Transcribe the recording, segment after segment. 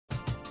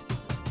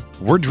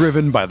We're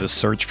driven by the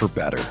search for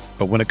better.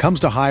 But when it comes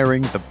to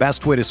hiring, the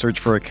best way to search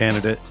for a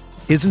candidate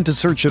isn't to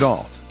search at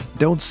all.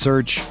 Don't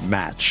search,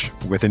 match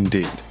with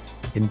Indeed.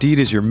 Indeed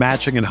is your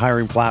matching and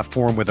hiring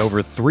platform with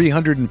over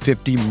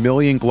 350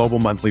 million global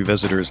monthly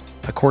visitors,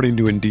 according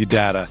to Indeed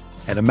data,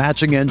 and a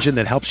matching engine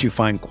that helps you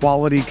find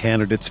quality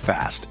candidates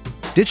fast.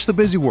 Ditch the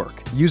busy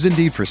work. Use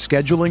Indeed for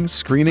scheduling,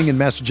 screening, and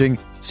messaging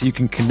so you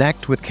can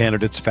connect with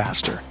candidates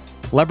faster.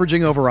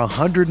 Leveraging over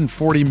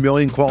 140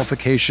 million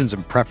qualifications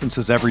and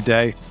preferences every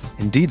day,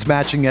 Indeed's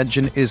matching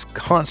engine is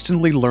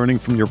constantly learning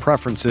from your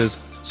preferences,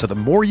 so the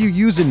more you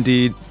use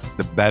Indeed,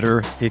 the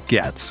better it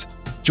gets.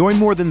 Join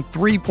more than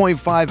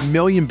 3.5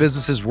 million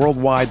businesses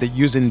worldwide that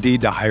use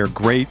Indeed to hire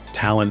great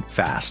talent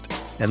fast.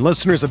 And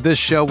listeners of this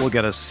show will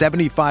get a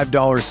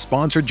 $75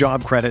 sponsored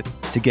job credit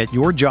to get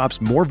your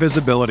jobs more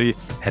visibility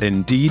at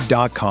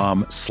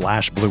Indeed.com/Blue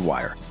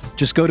Wire.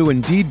 Just go to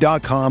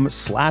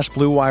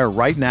Indeed.com/Blue Wire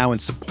right now and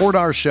support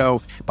our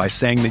show by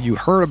saying that you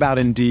heard about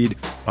Indeed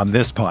on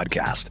this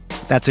podcast.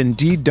 That's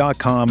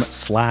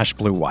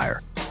Indeed.com/Blue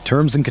Wire.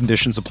 Terms and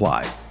conditions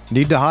apply.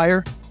 Need to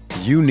hire?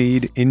 You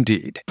need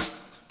Indeed.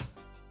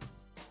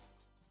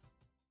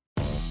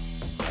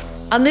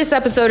 On this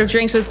episode of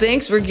Drinks with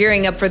Binks, we're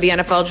gearing up for the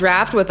NFL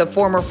draft with a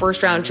former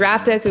first-round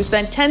draft pick who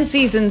spent 10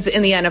 seasons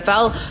in the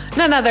NFL,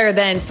 none other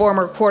than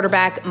former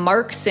quarterback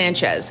Mark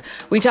Sanchez.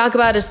 We talk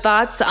about his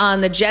thoughts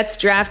on the Jets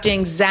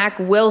drafting Zach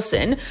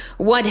Wilson,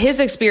 what his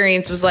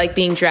experience was like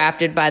being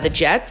drafted by the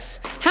Jets,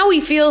 how he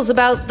feels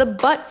about the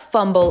butt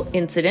fumble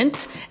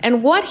incident,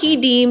 and what he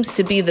deems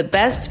to be the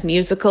best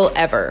musical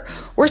ever.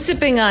 We're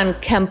sipping on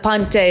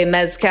Campante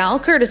Mezcal,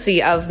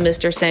 courtesy of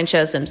Mr.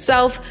 Sanchez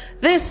himself.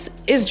 This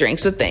is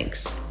Drinks with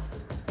Binks.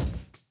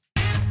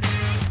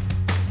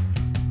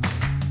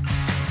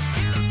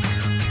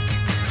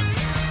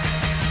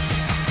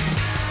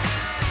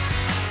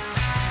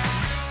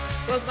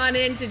 Welcome on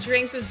in to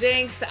Drinks with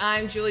Binks.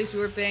 I'm Julie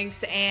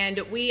Stewart-Binks,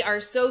 and we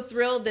are so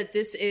thrilled that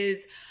this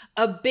is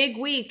a big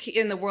week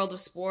in the world of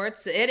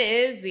sports. It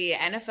is the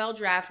NFL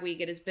draft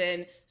week. It has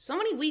been so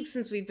many weeks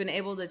since we've been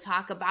able to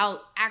talk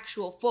about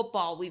actual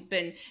football. We've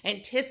been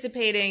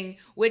anticipating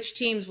which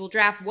teams will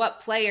draft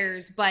what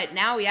players, but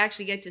now we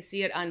actually get to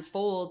see it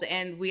unfold.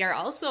 And we are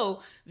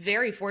also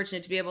very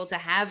fortunate to be able to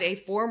have a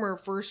former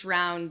first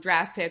round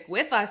draft pick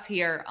with us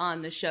here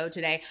on the show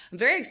today. I'm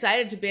very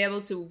excited to be able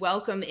to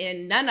welcome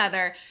in none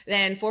other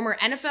than former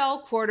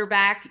NFL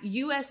quarterback,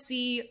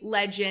 USC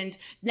legend,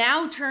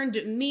 now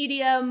turned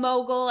media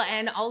mogul,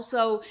 and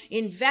also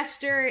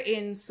investor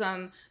in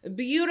some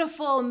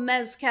beautiful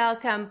mezcal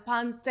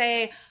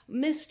Campante,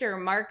 Mr.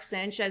 Mark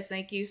Sanchez.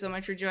 Thank you so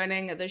much for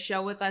joining the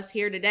show with us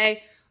here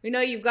today. We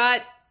know you've got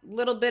a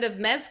little bit of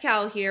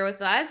mezcal here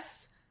with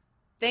us.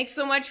 Thanks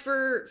so much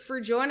for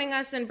joining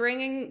us and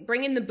bringing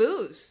the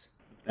booze.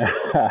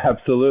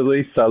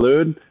 Absolutely.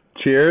 Salud.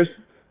 Cheers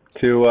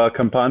to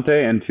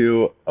Campante and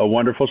to a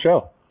wonderful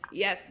show.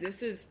 Yes,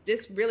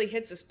 this really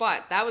hits a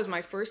spot. That was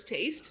my first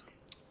taste.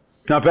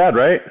 Not bad,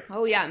 right?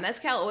 Oh yeah,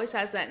 mezcal always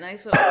has that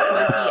nice little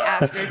smoky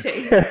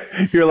aftertaste.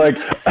 You're like,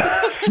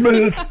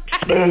 smooth.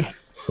 Great.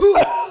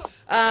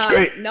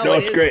 No,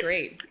 it is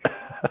great.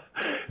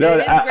 No,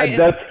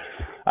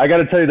 I got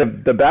to tell you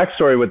the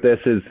backstory with this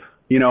is,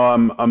 you know,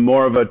 I'm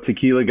more of a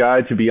tequila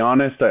guy, to be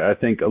honest. I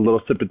think a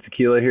little sip of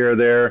tequila here or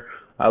there,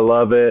 I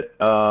love it.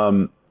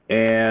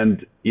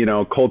 And you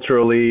know,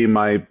 culturally,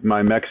 my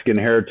Mexican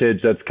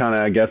heritage, that's kind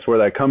of, I guess, where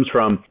that comes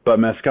from. But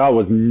mezcal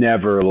was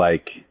never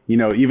like, you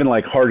know, even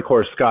like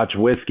hardcore Scotch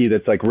whiskey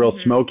that's like real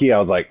smoky. I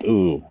was like,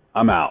 ooh,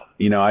 I'm out.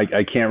 You know,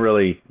 I can't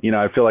really, you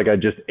know, I feel like I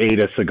just ate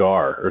a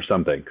cigar or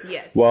something.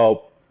 Yes.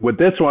 Well, with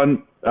this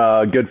one,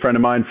 a good friend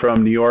of mine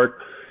from New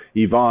York,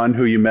 Yvonne,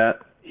 who you met,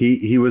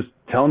 he was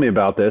telling me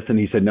about this, and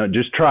he said, no,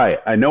 just try it.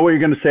 I know what you're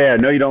going to say. I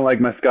know you don't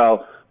like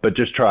mezcal, but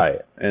just try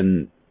it.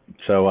 And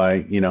so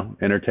I, you know,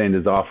 entertained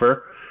his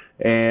offer.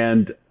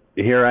 And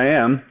here I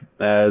am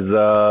as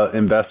an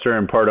investor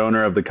and part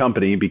owner of the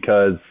company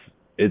because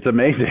it's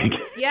amazing.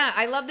 Yeah,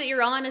 I love that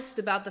you're honest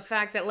about the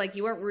fact that, like,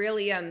 you weren't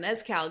really a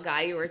mezcal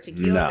guy, you were a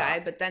tequila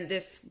guy, but then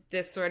this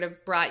sort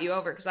of brought you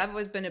over, because I've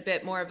always been a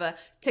bit more of a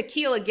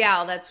tequila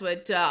gal. That's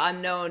what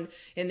I'm known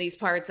in these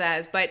parts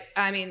as. But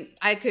I mean,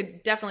 I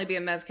could definitely be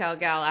a mezcal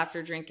gal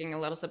after drinking a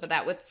little sip of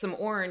that with some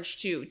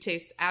orange too.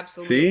 Tastes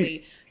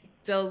absolutely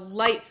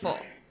delightful.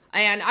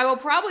 And I will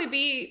probably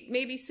be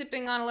maybe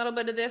sipping on a little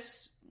bit of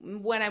this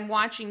when I'm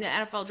watching the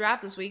NFL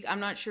draft this week. I'm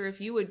not sure if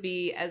you would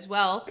be as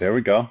well. There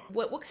we go.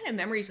 What kind of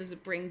memories does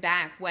it bring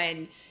back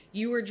when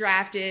you were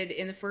drafted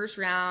in the first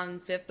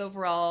round, 5th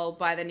overall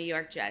by the New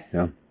York Jets?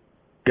 Yeah.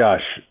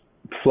 Gosh,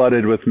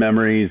 flooded with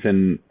memories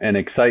and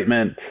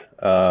excitement.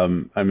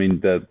 I mean,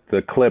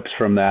 the clips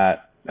from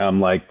that, I'm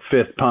like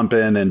fist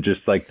pumping and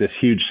just like this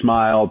huge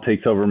smile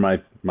takes over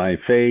my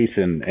face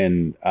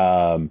and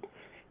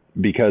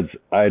because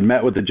I had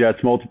met with the Jets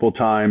multiple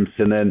times,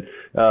 and then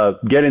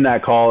getting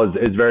that call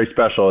is very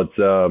special.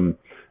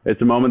 It's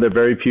a moment that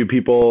very few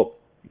people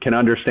can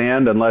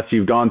understand unless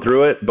you've gone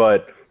through it.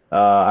 But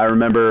I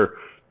remember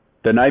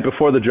the night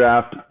before the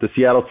draft, the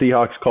Seattle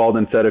Seahawks called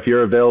and said, if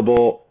you're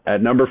available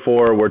at number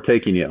 4, we're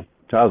taking you.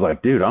 So I was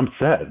like, dude, I'm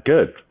set.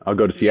 Good. I'll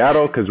go to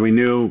Seattle because we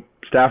knew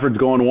Stafford's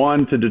going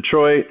 1 to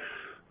Detroit.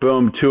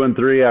 Boom, 2 and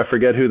 3. I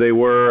forget who they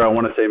were. I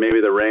want to say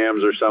maybe the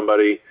Rams or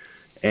somebody.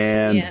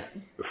 And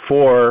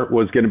 4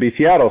 was going to be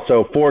Seattle.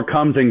 So 4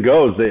 comes and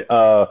goes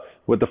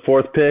with the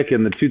 4th pick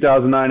in the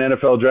 2009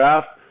 NFL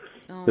Draft.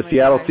 The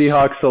Seattle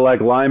Seahawks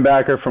select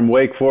linebacker from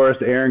Wake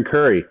Forest, Aaron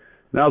Curry.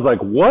 And I was like,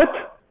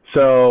 what?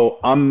 So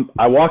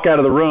I walk out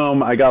of the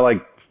room. I got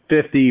like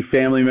 50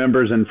 family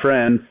members and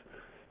friends.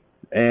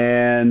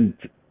 And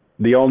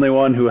the only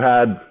one who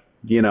had,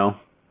 who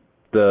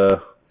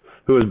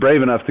was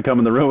brave enough to come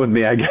in the room with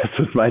me, I guess,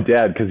 was my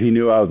dad, because he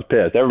knew I was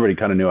pissed. Everybody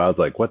kind of knew. I was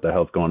like, what the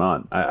hell's going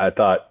on? I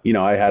thought,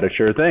 I had a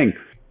sure thing.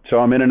 So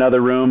I'm in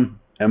another room,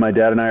 and my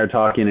dad and I are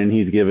talking, and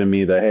he's giving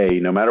me the, hey,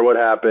 no matter what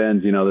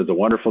happens, there's a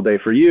wonderful day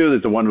for you.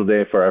 There's a wonderful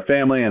day for our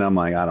family. And I'm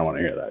like, I don't want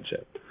to hear that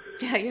shit.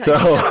 Yeah, you're like,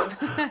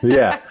 shut up.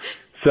 Yeah.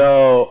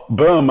 So,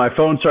 boom, my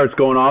phone starts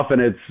going off,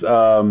 and it's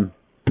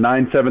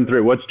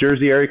 973. What's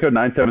Jersey area code?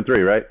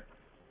 973, right?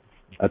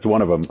 That's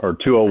one of them, or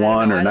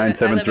 201 or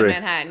 973. I live in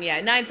Manhattan. Yeah,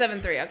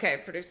 973. Okay,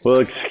 producer. Well,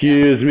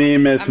 excuse me,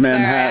 Miss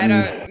Manhattan.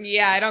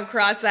 I don't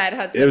cross that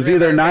Hudson It was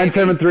River, either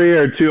 973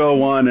 or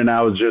 201, and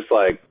I was just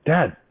like,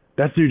 Dad,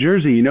 that's New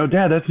Jersey.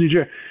 Dad, that's New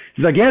Jersey.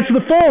 He's like, answer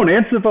the phone.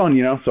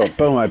 So,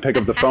 boom, I pick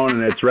up the phone,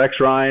 and it's Rex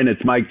Ryan.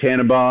 It's Mike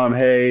Tannenbaum.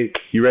 Hey,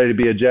 you ready to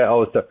be a Jet?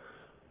 All this stuff.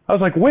 I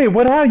was like, wait,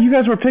 what? How? You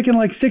guys were picking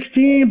like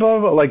 16, blah,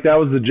 blah, blah. Like, that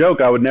was the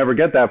joke. I would never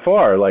get that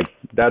far. Like,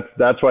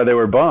 that's why they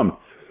were bummed.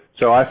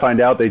 So I find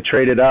out they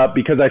traded up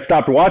because I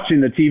stopped watching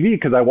the TV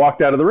because I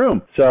walked out of the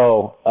room.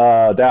 So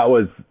that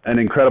was an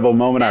incredible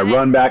moment. I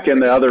run back in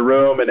the other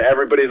room, and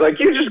everybody's like,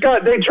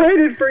 they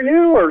traded for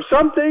you or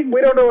something.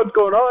 We don't know what's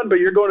going on, but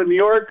you're going to New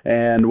York.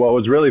 And what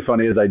was really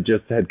funny is I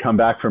just had come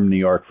back from New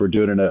York for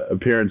doing an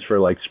appearance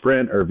for like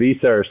Sprint or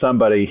Visa or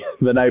somebody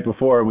the night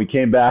before. And we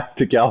came back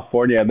to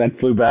California and then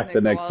flew back the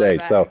next day.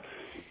 So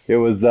it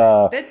was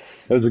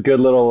a good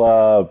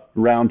little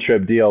round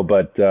trip deal,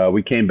 but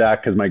we came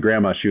back because my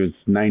grandma, she was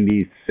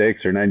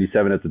 96 or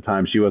 97 at the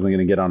time. She wasn't going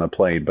to get on a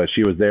plane, but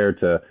she was there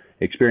to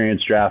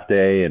experience draft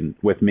day and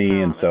with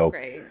me, and so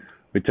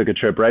we took a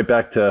trip right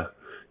back to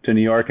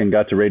New York and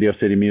got to Radio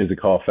City Music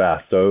Hall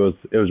fast. So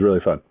it was really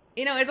fun.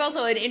 It's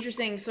also an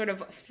interesting sort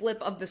of flip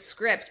of the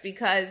script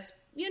because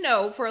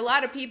for a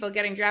lot of people,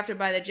 getting drafted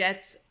by the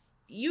Jets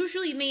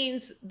usually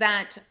means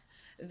that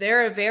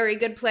they're a very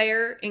good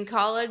player in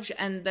college,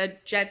 and the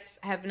Jets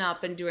have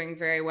not been doing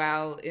very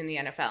well in the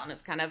NFL. And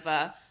it's kind of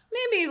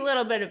maybe a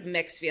little bit of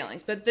mixed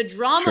feelings. But the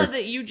drama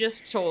that you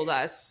just told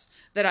us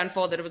that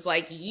unfolded was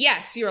like,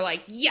 yes, you're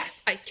like,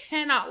 yes, I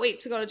cannot wait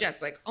to go to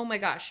Jets. Like, oh my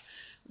gosh.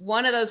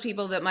 One of those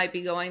people that might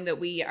be going that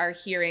we are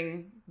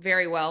hearing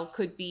very well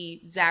could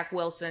be Zach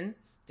Wilson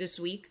this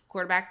week,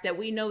 quarterback that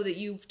we know that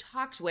you've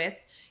talked with.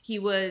 He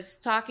was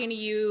talking to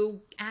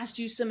you, asked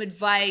you some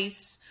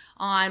advice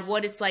on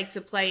what it's like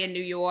to play in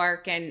New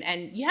York.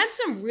 And you had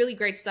some really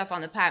great stuff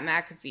on the Pat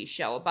McAfee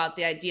show about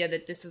the idea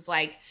that this is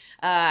like,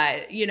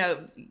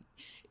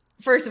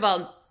 first of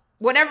all,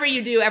 whatever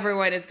you do,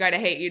 everyone is going to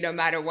hate you no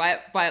matter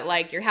what. But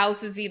like your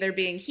house is either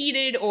being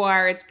heated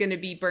or it's going to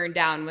be burned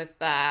down with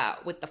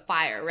the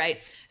fire, right?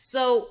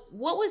 So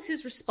what was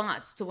his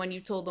response to when you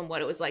told him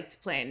what it was like to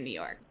play in New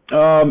York?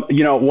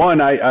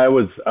 One, I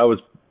was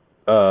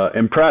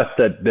impressed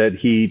that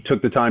he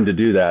took the time to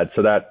do that.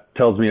 So that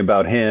tells me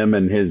about him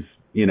and his,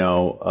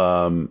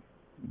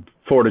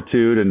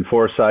 fortitude and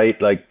foresight.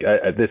 Like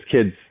this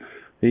kid's,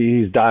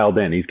 he's dialed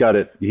in. He's got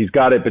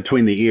it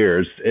between the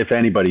ears, if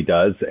anybody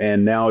does.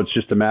 And now it's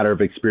just a matter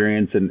of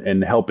experience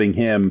and helping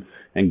him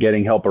and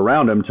getting help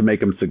around him to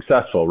make him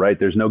successful, right?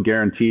 There's no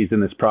guarantees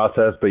in this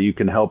process, but you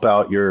can help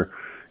out your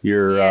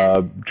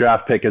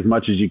draft pick as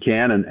much as you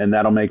can, and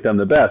that'll make them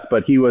the best.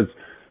 But he was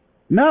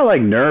not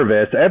like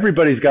nervous.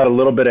 Everybody's got a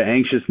little bit of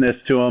anxiousness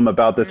to them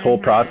about this whole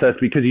process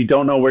because you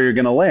don't know where you're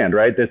going to land,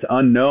 right? This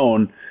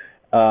unknown.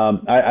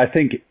 I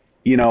think,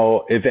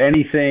 if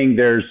anything,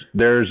 there's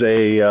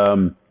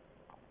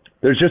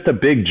just a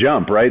big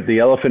jump, right? The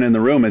elephant in the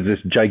room is this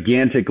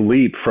gigantic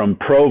leap from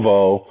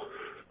Provo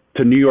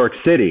to New York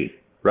City,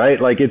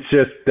 right? Like it's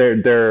just,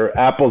 they're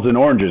apples and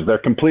oranges. They're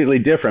completely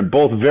different,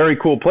 both very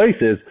cool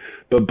places,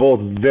 but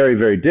both very,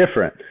 very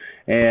different.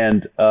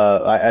 And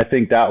I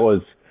think that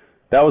was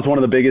one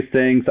of the biggest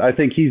things. I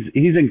think he's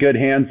in good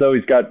hands though.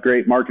 He's got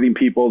great marketing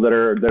people that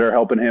are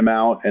helping him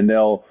out, and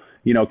they'll,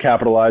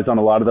 capitalize on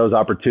a lot of those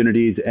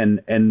opportunities.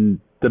 And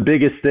the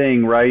biggest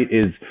thing, right,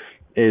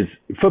 is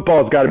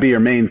football's got to be your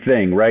main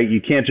thing, right?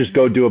 You can't just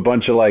go do a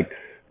bunch of like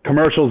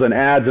commercials and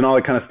ads and all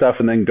that kind of stuff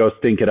and then go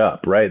stink it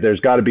up, right? There's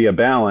got to be a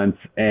balance,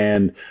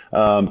 and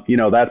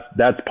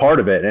that's part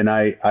of it. And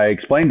I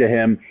explained to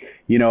him,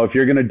 if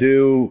you're going to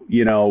do,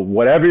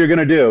 whatever you're going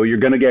to do, you're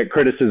going to get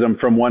criticism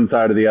from one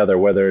side or the other,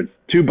 whether it's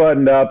too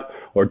buttoned up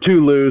or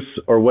too loose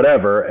or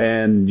whatever,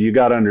 and you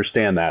got to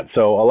understand that.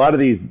 So a lot of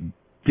these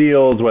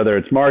deals, whether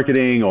it's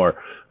marketing or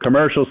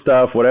commercial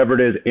stuff, whatever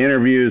it is,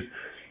 interviews,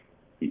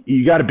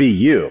 you got to be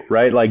you,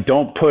 right? Like,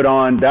 don't put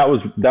on, that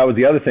was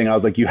the other thing. I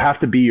was like, you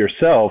have to be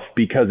yourself,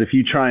 because if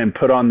you try and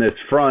put on this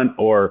front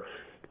or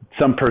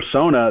some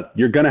persona,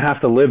 you're going to have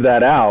to live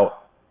that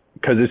out,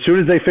 because as soon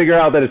as they figure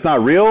out that it's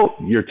not real,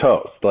 you're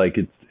toast. Like,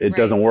 it right.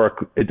 doesn't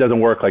work. It doesn't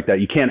work like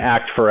that. You can't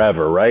act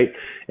forever, right?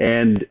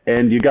 And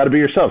you got to be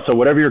yourself. So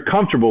whatever you're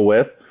comfortable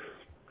with,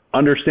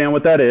 understand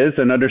what that is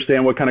and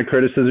understand what kind of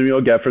criticism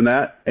you'll get from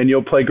that, and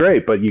you'll play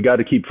great. But you got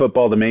to keep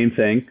football the main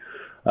thing.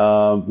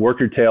 Work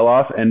your tail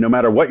off, and no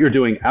matter what you're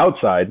doing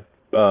outside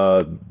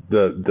the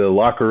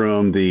locker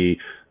room, the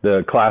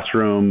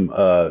classroom,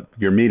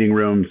 your meeting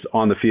rooms,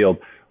 on the field,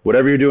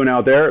 whatever you're doing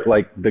out there,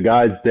 like, the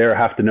guys there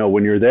have to know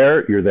when you're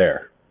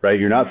there, right?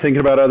 You're not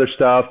thinking about other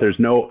stuff. There's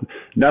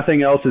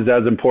nothing else is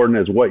as important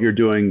as what you're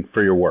doing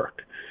for your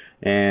work.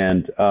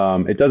 And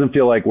it doesn't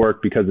feel like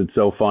work because it's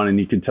so fun, and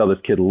you can tell this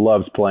kid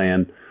loves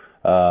playing.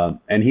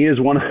 And he is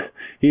one of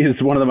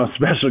the most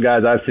special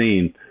guys I've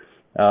seen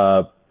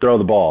throw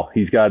the ball.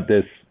 He's got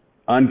this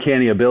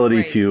uncanny ability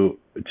right.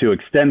 to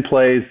extend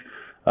plays.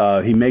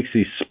 He makes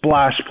these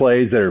splash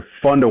plays that are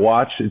fun to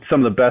watch. It's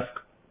some of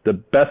the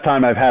best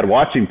time I've had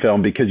watching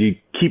film, because you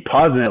keep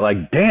pausing it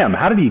like, damn,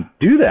 how did he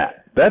do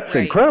that? That's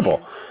right.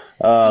 Incredible.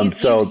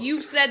 So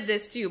you've said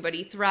this too, but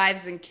he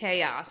thrives in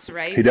chaos,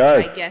 right? He does.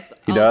 Which I guess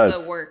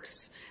also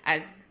works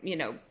as,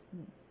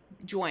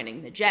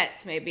 joining the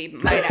Jets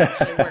might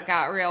actually work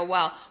out real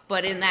well.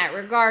 But in that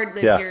regard,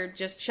 if you're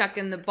just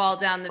chucking the ball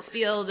down the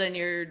field and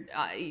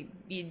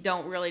you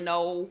don't really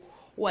know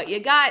what you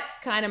got,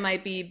 kind of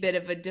might be a bit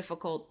of a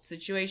difficult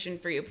situation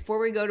for you. Before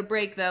we go to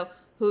break, though,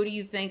 who do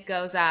you think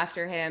goes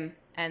after him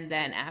and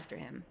then after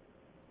him?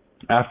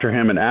 After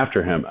him and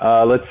after him.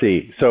 Let's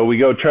see. So we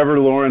go Trevor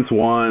Lawrence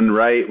 1,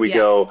 right? We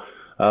go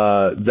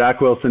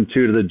Zach Wilson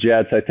 2 to the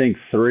Jets. I think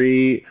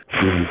 3.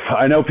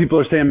 I know people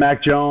are saying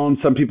Mac Jones.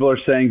 Some people are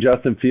saying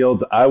Justin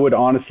Fields. I would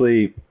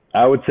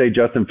say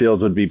Justin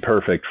Fields would be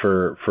perfect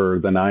for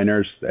the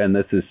Niners. And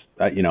this is,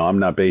 I'm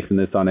not basing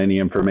this on any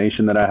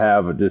information that I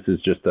have. This is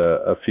just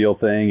a feel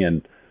thing,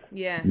 and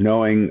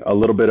knowing a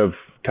little bit of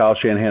Kyle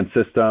Shanahan's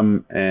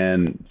system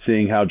and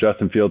seeing how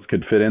Justin Fields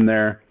could fit in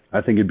there. I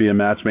think it'd be a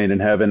match made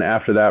in heaven.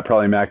 After that,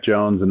 probably Mac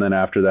Jones, and then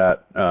after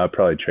that,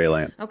 probably Trey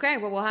Lance. Okay,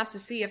 well, we'll have to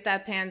see if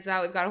that pans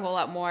out. We've got a whole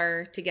lot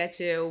more to get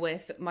to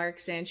with Mark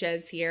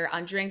Sanchez here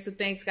on Drinks with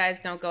Binks.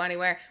 Guys, don't go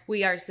anywhere.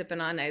 We are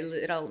sipping on a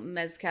little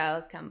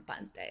mezcal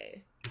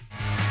campante.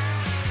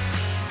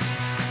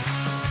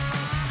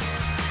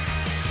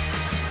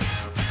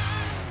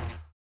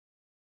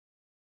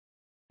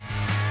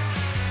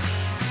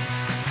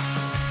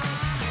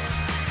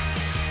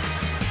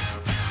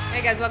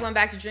 Hey guys, welcome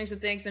back to Drinks with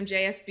Binks. I'm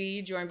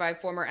JSB, joined by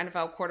former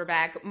NFL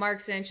quarterback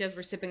Mark Sanchez.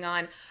 We're sipping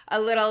on a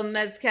little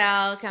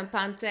mezcal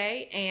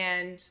campante,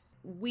 and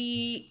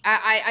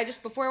I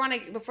just before I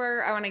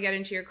want to get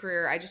into your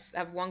career, I just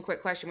have one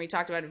quick question. We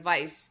talked about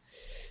advice.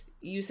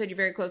 You said you're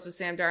very close with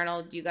Sam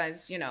Darnold. You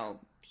guys,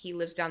 he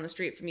lives down the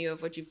street from you,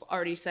 of which you've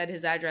already said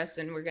his address,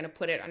 and we're gonna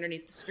put it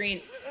underneath the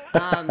screen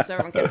so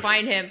everyone can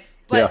find him.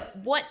 But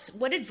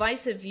what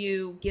advice have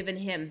you given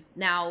him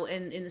now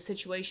in the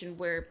situation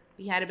where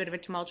he had a bit of a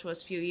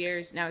tumultuous few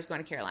years, now he's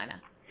going to Carolina?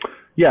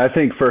 Yeah, I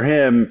think for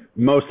him,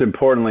 most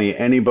importantly,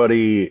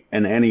 anybody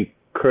and any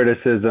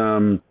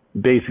criticism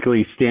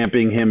basically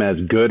stamping him as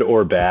good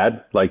or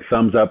bad, like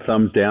thumbs up,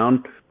 thumbs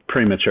down,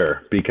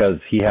 premature, because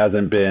he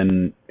hasn't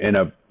been in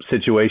a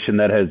situation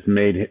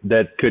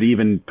that could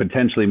even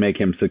potentially make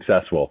him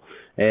successful.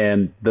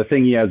 And the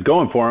thing he has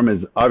going for him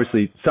is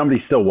obviously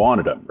somebody still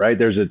wanted him, right?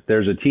 There's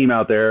a team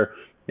out there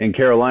in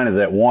Carolina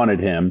that wanted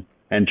him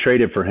and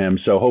traded for him.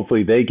 So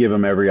hopefully they give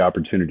him every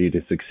opportunity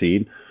to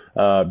succeed,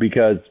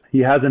 because he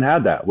hasn't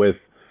had that with,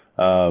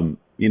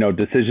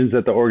 decisions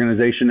that the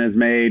organization has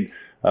made,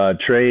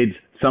 trades,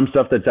 some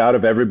stuff that's out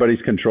of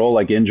everybody's control,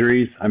 like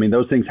injuries. I mean,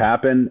 those things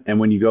happen. And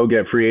when you go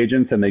get free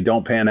agents and they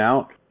don't pan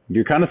out,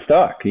 you're kind of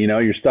stuck.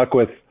 You're stuck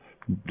with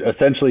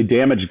essentially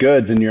damaged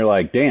goods, and you're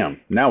like, damn,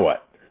 now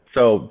what?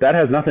 So that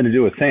has nothing to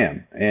do with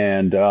Sam.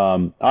 And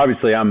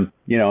obviously I'm,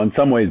 in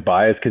some ways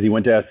biased because he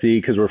went to SC,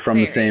 because we're from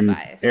the same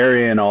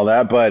area and all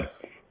that. But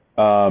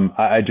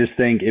I just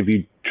think if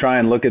you try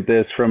and look at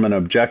this from an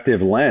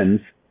objective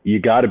lens, you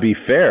got to be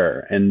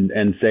fair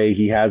and say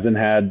he hasn't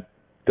had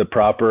the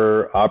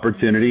proper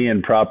opportunity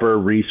and proper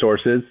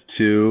resources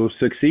to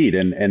succeed.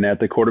 And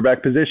at the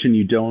quarterback position,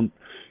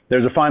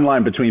 there's a fine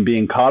line between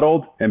being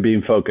coddled and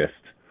being focused,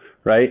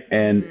 right?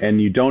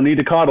 And you don't need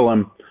to coddle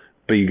him,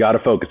 but you got to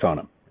focus on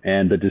him.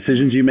 And the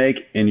decisions you make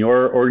in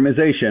your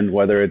organization,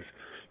 whether it's,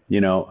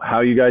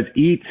 how you guys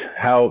eat,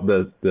 how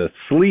the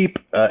sleep,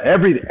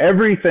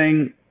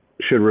 everything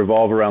should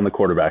revolve around the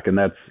quarterback. And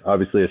that's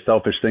obviously a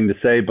selfish thing to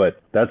say, but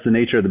that's the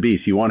nature of the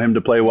beast. You want him to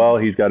play well,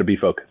 he's got to be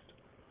focused.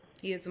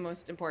 He is the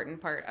most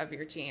important part of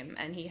your team,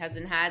 and he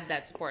hasn't had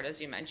that support,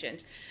 as you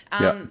mentioned.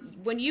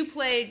 When you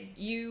played,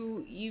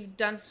 you've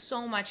done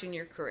so much in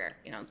your career.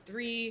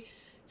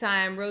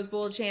 3-time Rose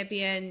Bowl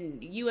champion,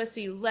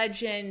 USC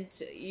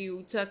legend.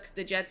 You took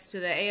the Jets to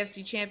the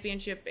AFC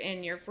Championship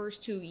in your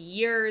first 2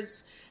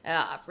 years.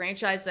 A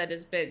franchise that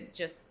has been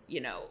just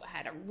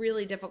had a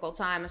really difficult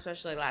time,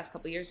 especially the last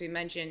couple of years we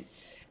mentioned.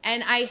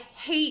 And I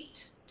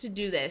hate to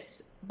do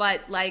this,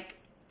 but like,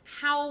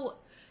 how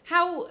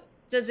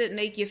does it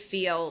make you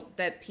feel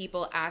that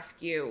people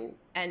ask you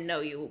and know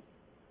you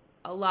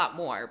a lot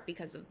more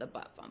because of the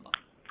butt fumble?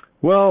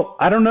 Well,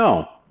 I don't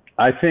know.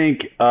 I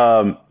think,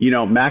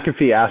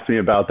 McAfee asked me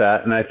about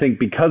that, and I think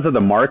because of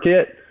the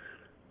market,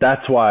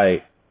 that's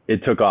why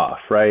it took off,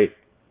 right?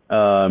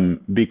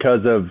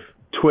 Because of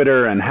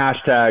Twitter and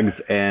hashtags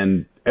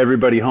and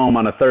everybody home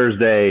on a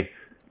Thursday,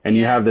 and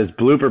you have this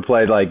blooper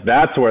play, like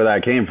that's where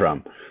that came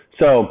from.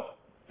 So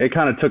it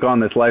kind of took on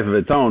this life of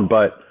its own.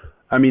 But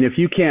I mean, if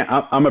you can't,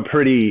 I'm a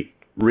pretty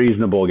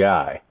reasonable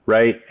guy,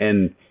 right?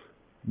 And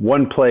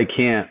one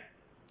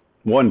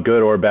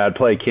good or bad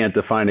play can't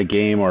define a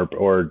game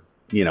or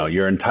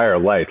your entire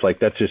life. Like,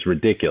 that's just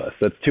ridiculous.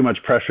 That's too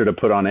much pressure to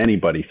put on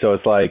anybody. So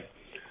it's like,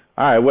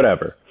 all right,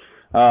 whatever.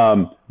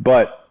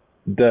 But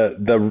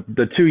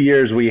the 2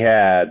 years we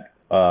had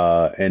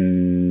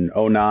in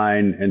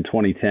 2009 and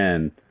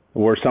 2010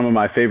 were some of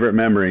my favorite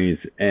memories,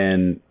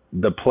 and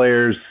the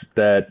players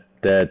that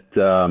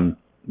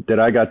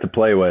I got to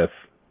play with,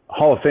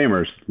 Hall of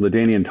Famers,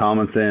 LaDainian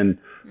Tomlinson,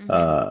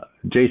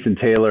 Jason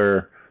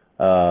Taylor,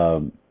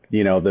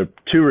 the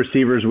two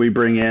receivers we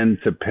bring in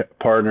to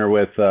partner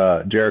with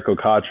Jericho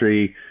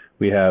Cotchery.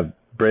 We have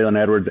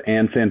Braylon Edwards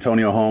and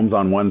Santonio Holmes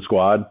on one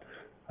squad.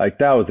 Like,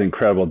 that was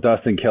incredible.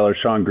 Dustin Keller,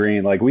 Sean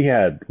Green, like we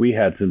had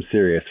some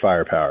serious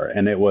firepower,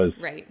 and it was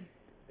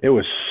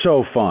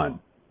so fun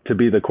to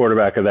be the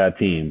quarterback of that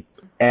team.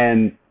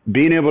 And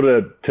being able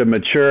to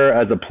mature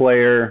as a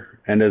player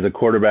and as a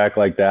quarterback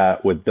like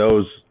that with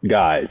those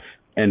guys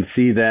and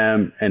see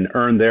them and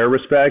earn their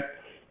respect,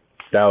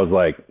 that was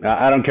like,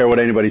 I don't care what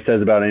anybody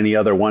says about any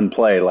other one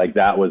play. Like,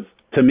 that was,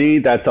 to me,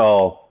 that's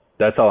all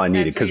I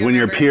needed. Because when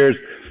your peers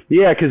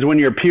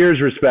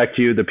respect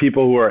you, the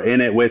people who are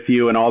in it with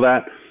you and all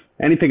that,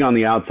 anything on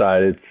the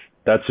outside,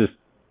 that's just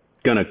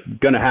gonna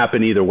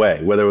happen either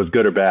way, whether it was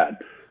good or bad.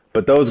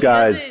 But those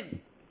guys.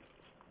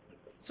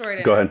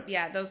 Go ahead.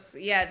 Yeah,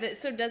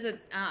 so does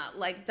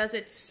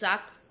it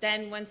suck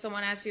then when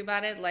someone asks you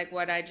about it, like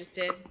what I just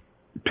did?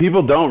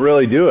 People don't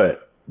really do it.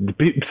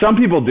 Some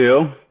people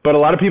do, but a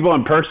lot of people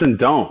in person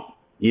don't.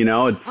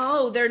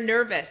 They're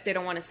nervous. They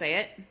don't want to say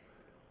it.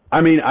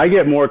 I mean, I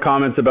get more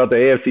comments about the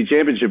AFC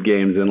Championship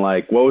games and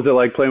like, what was it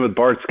like playing with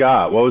Bart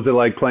Scott? What was it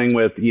like playing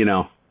with,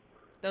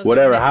 Those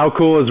whatever? How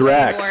cool is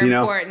Rex? More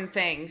important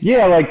things.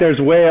 Yeah, like there's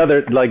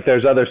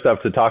other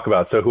stuff to talk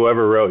about. So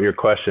whoever wrote your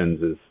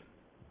questions is.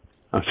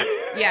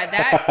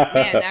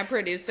 That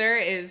producer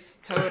is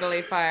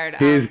totally fired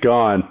up. He's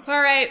gone.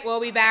 All right, we'll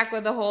be back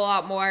with a whole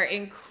lot more,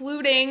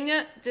 including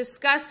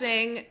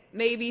discussing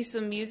maybe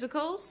some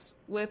musicals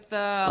with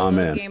a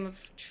little game of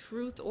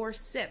Truth or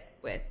Sip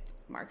with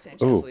Mark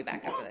Sanchez. We'll be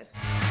back after this.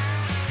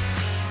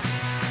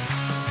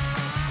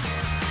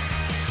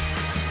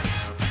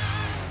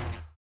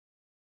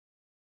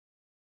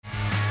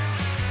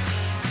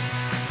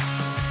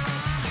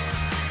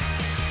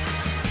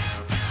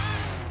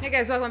 Hey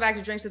guys, welcome back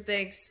to Drinks with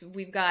Thanks.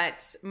 We've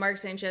got Mark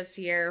Sanchez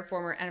here,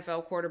 former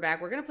NFL quarterback.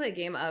 We're going to play a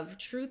game of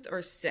Truth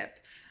or Sip.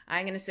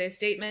 I'm going to say a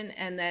statement,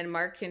 and then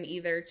Mark can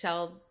either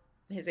tell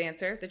his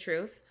answer, the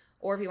truth,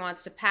 or if he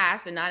wants to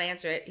pass and not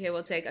answer it, he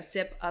will take a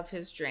sip of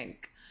his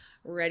drink.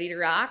 Ready to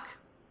rock?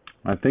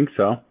 I think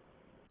so.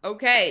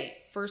 Okay,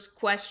 first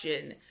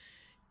question.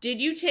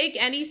 Did you take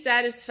any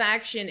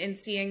satisfaction in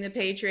seeing the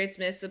Patriots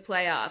miss the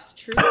playoffs?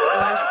 Truth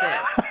or Sip?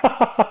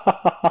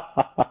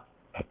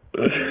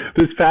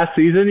 This past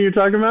season you're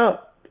talking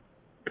about?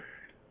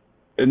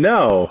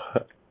 No.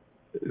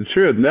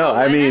 Truth. No.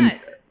 I mean,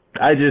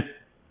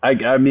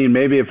 I mean,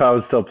 maybe if I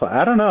was still playing,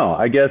 I don't know.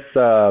 I guess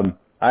I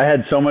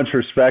had so much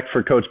respect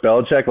for Coach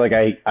Belichick. Like,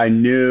 I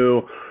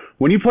knew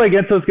when you play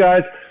against those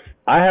guys,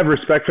 I have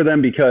respect for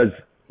them because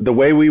the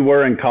way we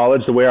were in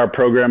college, the way our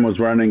program was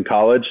run in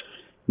college,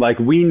 like,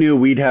 we knew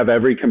we'd have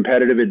every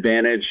competitive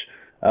advantage.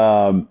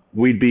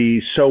 We'd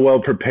be so well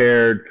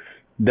prepared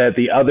that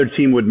the other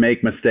team would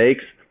make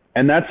mistakes.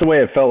 And that's the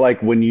way it felt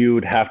like when you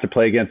would have to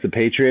play against the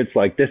Patriots.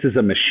 Like, this is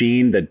a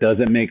machine that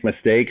doesn't make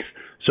mistakes.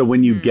 So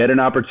when you get an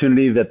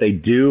opportunity that they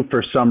do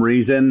for some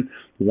reason,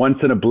 once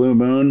in a blue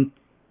moon,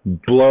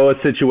 blow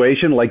a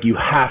situation, like, you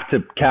have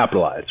to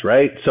capitalize,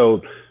 right?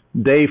 So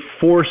they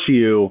force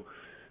you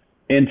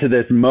into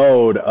this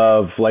mode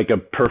of like a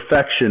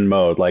perfection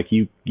mode. Like,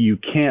 you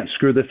can't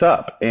screw this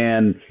up.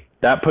 And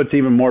that puts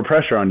even more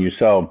pressure on you.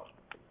 So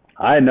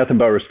I had nothing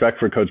but respect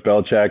for Coach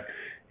Belichick.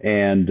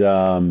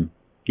 And,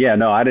 yeah,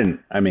 no, I didn't.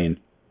 I mean,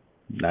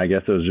 I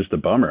guess it was just a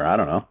bummer. I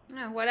don't know.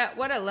 Oh,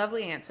 what a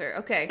lovely answer.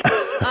 Okay.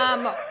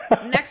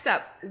 Next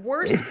up,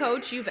 worst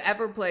coach you've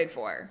ever played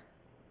for?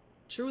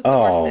 Truth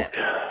or Sip?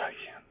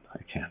 I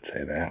can't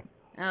say that.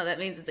 Oh, that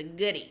means it's a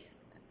goodie.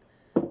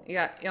 You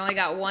only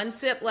got one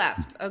sip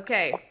left.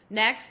 Okay.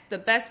 Next, the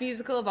best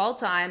musical of all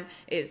time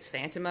is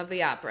Phantom of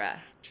the Opera.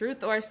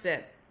 Truth or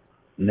Sip?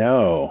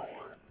 No.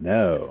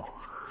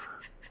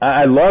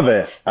 I love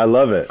it.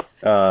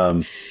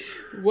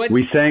 What's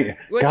we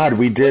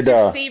did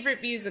your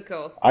favorite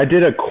musical? I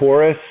did a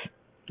chorus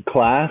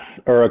class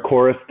or a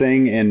chorus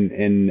thing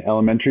in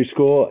elementary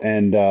school.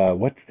 And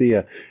what's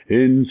the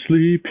in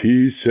sleep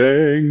he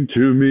sang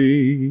to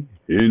me,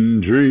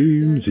 in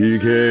dreams he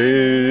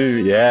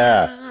came.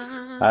 Yeah.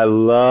 I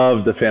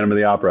love the Phantom of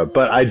the Opera,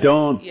 but I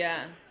don't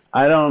know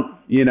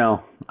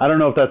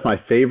if that's my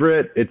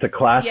favorite. It's a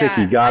classic.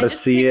 You got to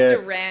see it. I just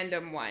picked a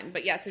random one,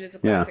 but yes, it is a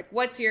classic. Yeah.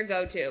 What's your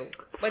go-to?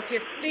 What's your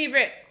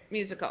favorite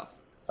musical?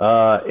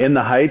 In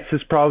the Heights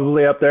is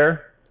probably up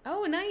there.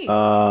 Oh, nice.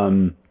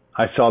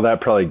 I saw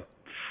that probably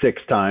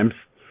 6 times.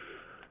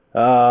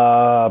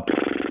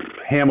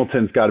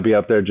 Hamilton's got to be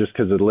up there just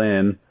because of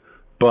Lynn.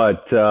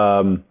 But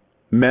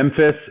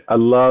Memphis, I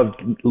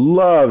loved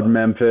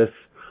Memphis.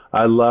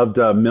 I loved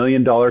 $1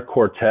 Million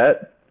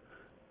Quartet,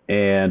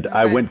 and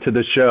I went to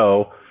the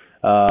show,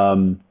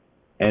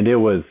 and it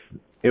was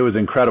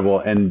incredible.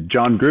 And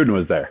John Gruden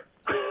was there.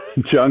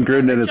 John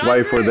Gruden and his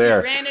wife were there.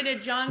 You ran into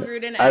John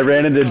Gruden. I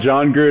ran into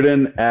John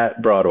Gruden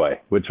at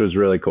Broadway, which was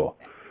really cool.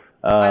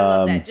 I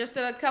love that. Just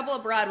a couple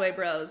of Broadway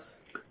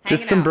bros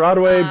hanging just some out.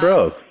 Broadway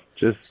bros.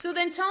 So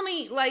then tell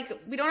me, like,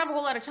 we don't have a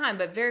whole lot of time,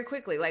 but very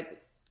quickly, like,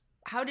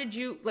 how did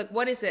you, like,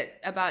 what is it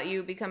about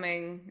you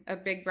becoming a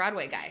big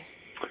Broadway guy?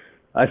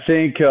 I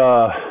think,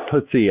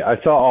 let's see, I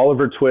saw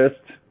Oliver Twist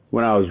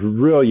when I was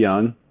real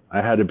young.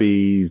 I had to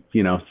be,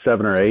 7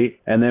 or 8.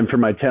 And then for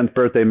my 10th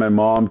birthday, my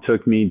mom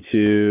took me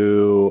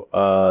to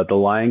The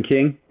Lion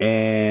King,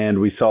 and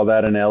we saw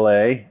that in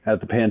LA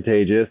at the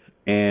Pantages.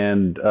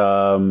 And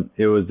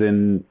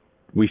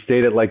we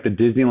stayed at like the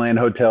Disneyland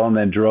Hotel and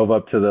then drove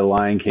up to The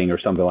Lion King or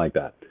something like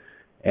that.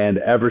 And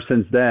ever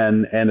since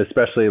then, and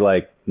especially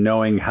like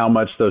knowing how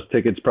much those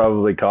tickets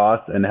probably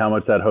cost and how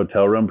much that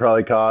hotel room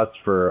probably cost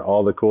for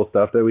all the cool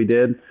stuff that we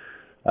did,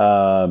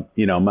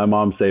 my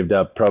mom saved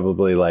up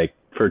probably like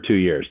for 2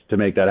 years to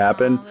make that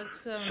happen. Oh,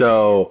 that's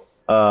so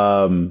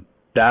nice.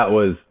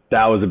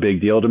 That was a big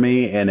deal to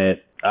me, and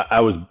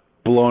I was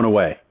blown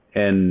away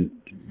and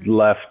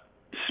left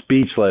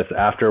speechless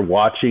after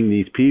watching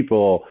these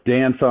people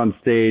dance on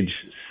stage,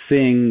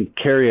 sing,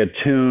 carry a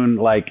tune,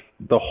 like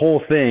the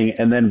whole thing,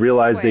 and then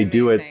realize they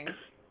do it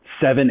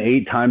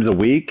 7-8 times a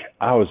week.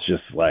 I was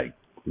just like,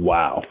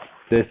 wow,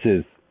 this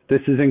is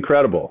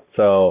incredible.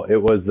 So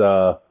it was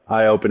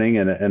eye-opening,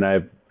 and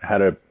I've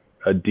had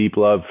a deep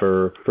love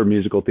for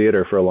musical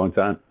theater for a long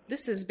time.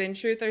 This has been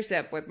Truth or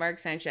Sip with Mark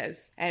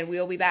Sanchez, and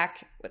we'll be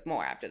back with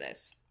more after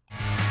this.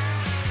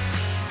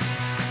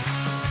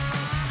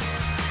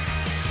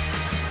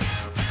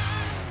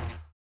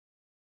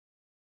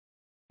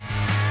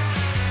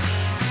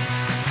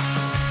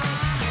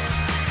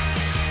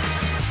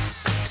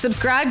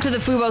 Subscribe to the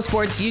Fubo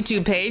Sports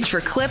YouTube page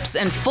for clips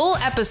and full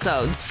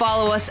episodes.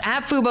 Follow us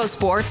at Fubo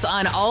Sports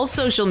on all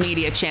social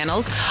media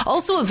channels.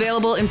 Also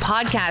available in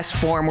podcast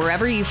form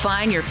wherever you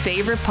find your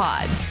favorite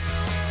pods.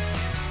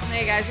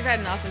 Hey guys, we've had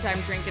an awesome time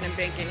drinking and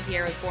banking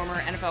here with former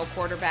NFL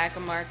quarterback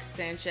Mark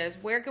Sanchez.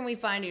 Where can we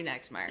find you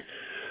next, Mark?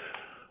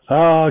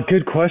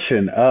 Good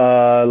question.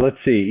 Let's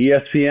see.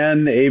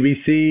 ESPN,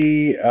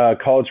 ABC,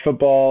 college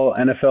football,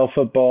 NFL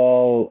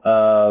football,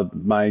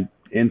 my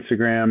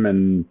Instagram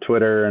and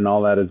Twitter and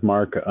all that is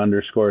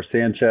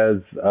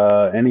Mark_Sanchez.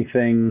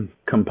 Anything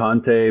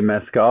Compante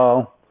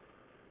Mezcal.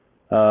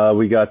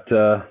 We got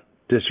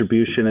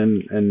distribution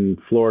in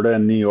Florida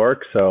and New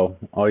York, so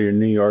all your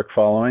New York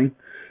following,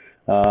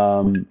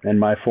 and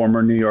my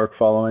former New York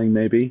following,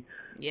 maybe.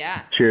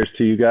 Yeah. Cheers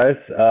to you guys.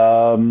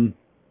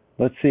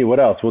 Let's see what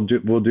else. We'll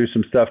do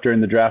some stuff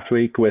during the draft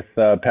week with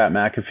Pat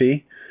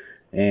McAfee,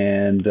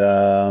 and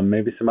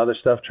maybe some other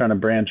stuff. Trying to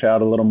branch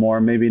out a little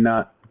more. Maybe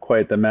not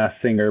quite the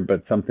Masked Singer,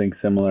 but something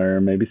similar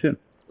maybe soon.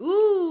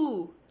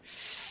 Ooh,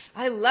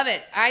 I love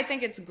it. I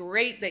think it's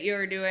great that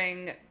you're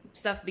doing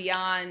stuff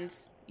beyond,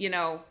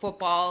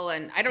 football,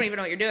 and I don't even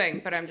know what you're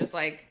doing, but I'm just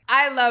like,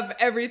 I love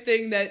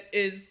everything that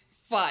is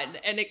fun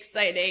and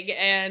exciting,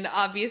 and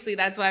obviously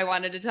that's why I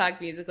wanted to talk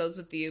musicals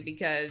with you,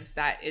 because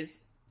that is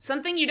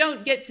something you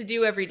don't get to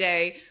do every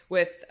day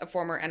with a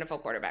former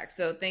NFL quarterback.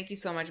 So thank you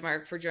so much,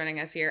 Mark, for joining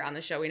us here on the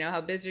show. We know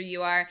how busy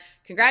you are.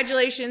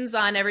 Congratulations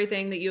on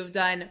everything that you've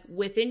done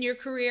within your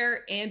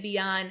career and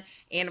beyond.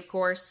 And of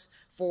course,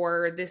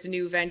 for this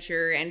new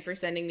venture and for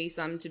sending me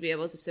some to be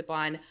able to sip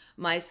on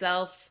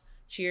myself.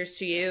 Cheers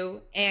to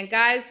you. And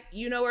guys,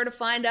 you know where to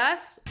find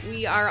us.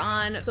 We are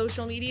on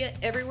social media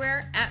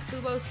everywhere at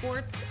Fubo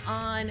Sports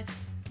on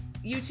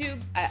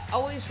YouTube. I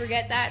always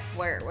forget that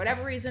for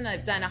whatever reason.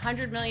 I've done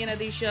 100 million of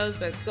these shows,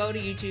 but go to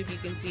YouTube. You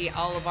can see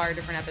all of our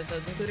different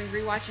episodes, including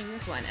rewatching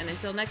this one. And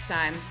until next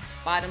time,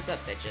 bottoms up,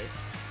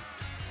 bitches.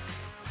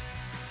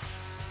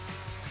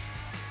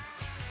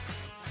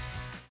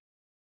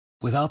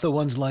 Without the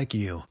ones like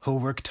you, who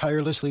work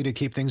tirelessly to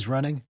keep things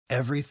running,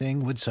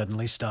 everything would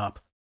suddenly stop.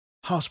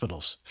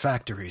 Hospitals,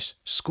 factories,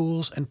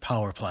 schools, and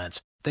power plants,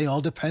 they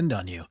all depend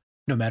on you.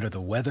 No matter the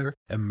weather,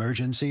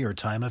 emergency, or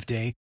time of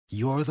day,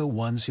 you're the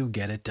ones who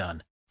get it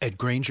done. At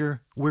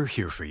Grainger, we're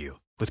here for you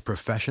with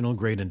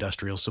professional-grade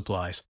industrial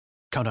supplies.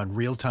 Count on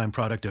real-time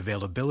product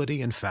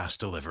availability and fast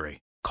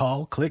delivery.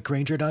 Call, click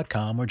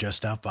Grainger.com, or just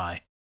stop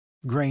by.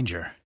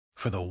 Grainger,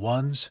 for the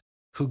ones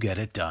who get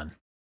it done.